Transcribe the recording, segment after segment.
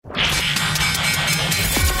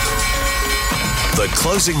The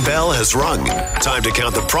closing bell has rung. Time to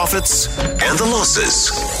count the profits and the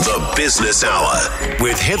losses. The Business Hour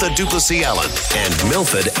with Heather Duplessis-Allen and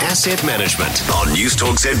Milford Asset Management on News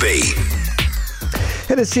Talk ZB.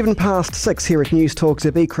 It is 6:07 here at News Talk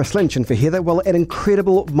ZB. Chris Lynch and for Heather. Well, an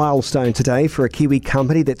incredible milestone today for a Kiwi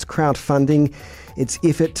company that's crowdfunding its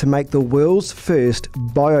effort to make the world's first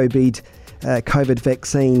BioBead COVID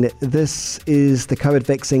vaccine. This is the COVID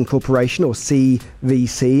Vaccine Corporation, or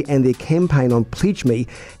CVC, and their campaign on Pledge Me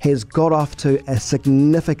has got off to a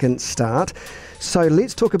significant start. So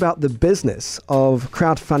let's talk about the business of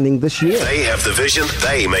crowdfunding this year. They have the vision,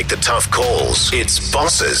 they make the tough calls. It's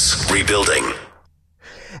Bosses Rebuilding.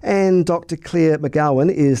 And Dr. Claire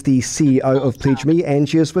McGowan is the CEO of Pledge Me, and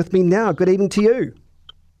she is with me now. Good evening to you.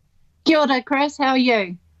 Kia ora, Chris. How are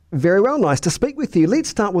you? Very well, nice to speak with you. Let's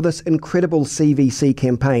start with this incredible CVC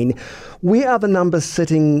campaign. Where are the numbers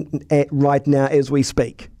sitting at right now as we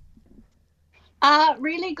speak?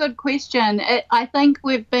 Really good question. I think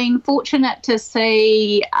we've been fortunate to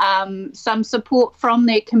see some support from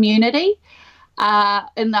their community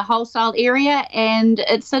in the wholesale area, and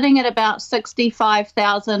it's sitting at about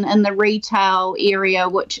 65,000 in the retail area,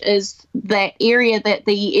 which is that area that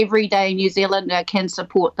the everyday New Zealander can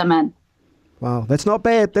support them in. Wow, that's not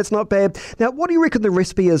bad. That's not bad. Now, what do you reckon the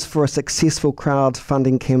recipe is for a successful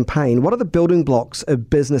crowdfunding campaign? What are the building blocks a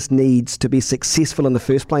business needs to be successful in the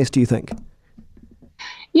first place, do you think?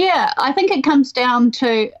 Yeah, I think it comes down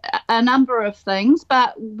to a number of things,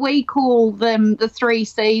 but we call them the 3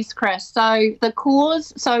 C's, Chris. So the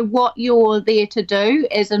cause, so what you're there to do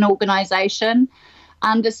as an organisation,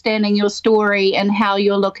 understanding your story and how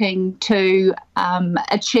you're looking to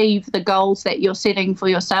achieve the goals that you're setting for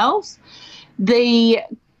yourselves. The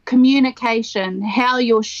communication, how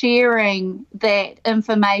you're sharing that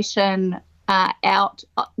information out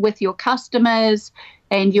with your customers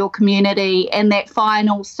and your community. And that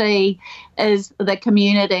final C is the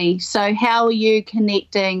community. So how are you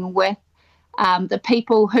connecting with the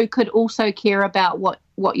people who could also care about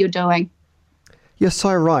what you're doing? You're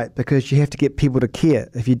so right, because you have to get people to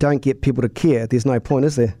care. If you don't get people to care, there's no point,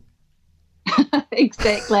 is there?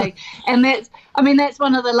 Exactly. And that's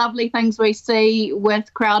one of the lovely things we see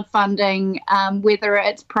with crowdfunding, whether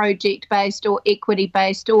it's project-based or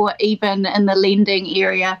equity-based or even in the lending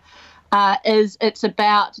area, is it's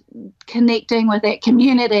about connecting with that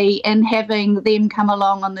community and having them come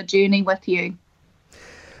along on the journey with you.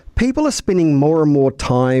 People are spending more and more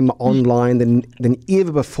time online than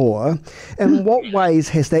ever before. In what ways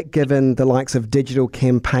has that given the likes of digital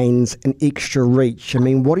campaigns an extra reach? I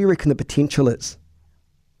mean, what do you reckon the potential is?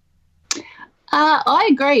 I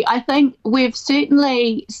agree. I think we've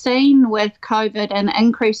certainly seen with COVID an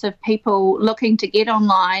increase of people looking to get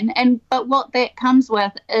online, but what that comes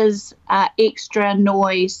with is extra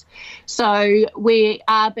noise. So we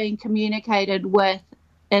are being communicated with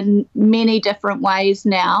in many different ways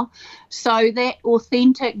now. So that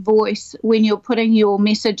authentic voice, when you're putting your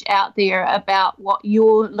message out there about what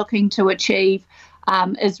you're looking to achieve,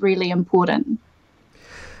 is really important.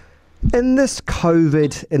 In this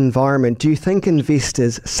COVID environment, do you think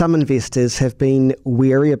some investors have been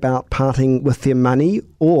wary about parting with their money,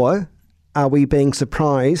 or are we being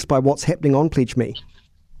surprised by what's happening on Pledge Me?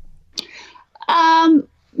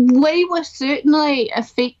 We were certainly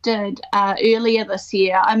affected earlier this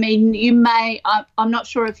year. I mean, I'm not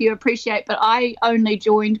sure if you appreciate, but I only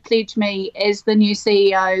joined Pledge Me as the new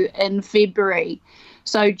CEO in February,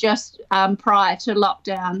 so just prior to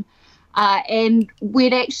lockdown. And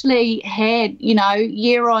we'd actually had,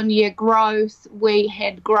 year-on-year growth. We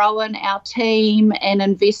had grown our team and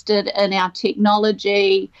invested in our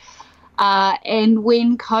technology. And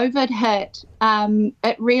when COVID hit,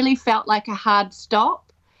 it really felt like a hard stop.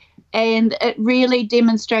 And it really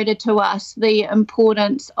demonstrated to us the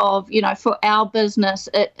importance of, for our business,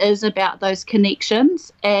 it is about those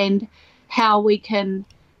connections and how we can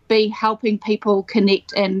be helping people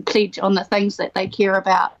connect and pledge on the things that they care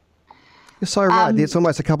about. You're so right. There's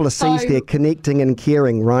almost a couple of C's there, connecting and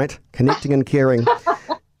caring, right? Connecting and caring.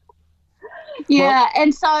 Yeah,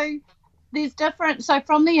 and so there's different. So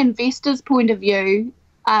from the investor's point of view,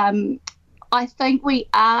 I think we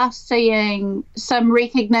are seeing some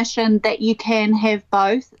recognition that you can have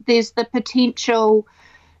both. There's the potential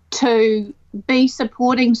to be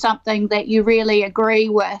supporting something that you really agree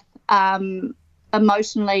with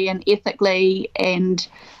emotionally and ethically and,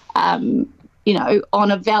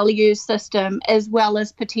 on a value system, as well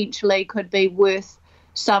as potentially could be worth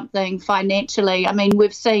something financially. I mean,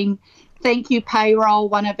 we've seen Thank You Payroll,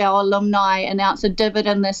 one of our alumni, announce a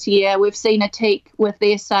dividend this year. We've seen Atik with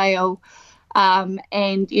their sale. and,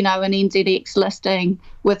 an NZX listing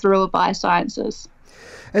with Rua Biosciences.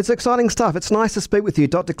 It's exciting stuff. It's nice to speak with you,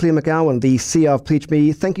 Dr. Claire McGowan, the CEO of Pledge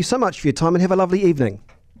Me. Thank you so much for your time and have a lovely evening.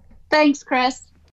 Thanks, Chris.